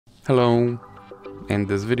Hello! In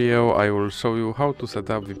this video I will show you how to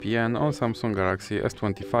set up VPN on Samsung Galaxy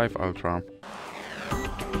S25 Ultra.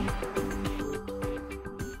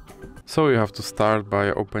 So you have to start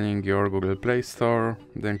by opening your Google Play Store,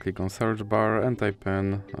 then click on search bar and type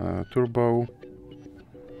in Turbo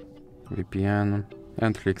VPN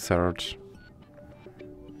and click search.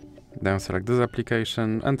 Then select this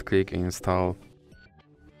application and click install.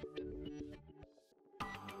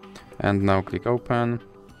 And now click open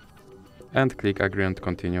and click agree and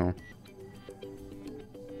continue.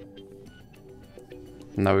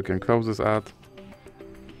 Now you can close this ad,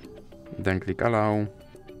 then click allow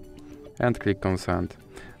and click consent.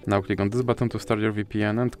 Now click on this button to start your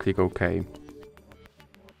VPN and click OK.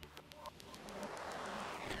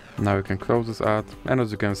 Now you can close this ad, and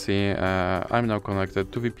as you can see I'm now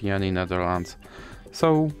connected to VPN in Netherlands.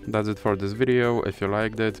 So that's it for this video. If you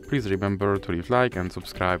liked it, please remember to leave like and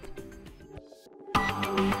subscribe.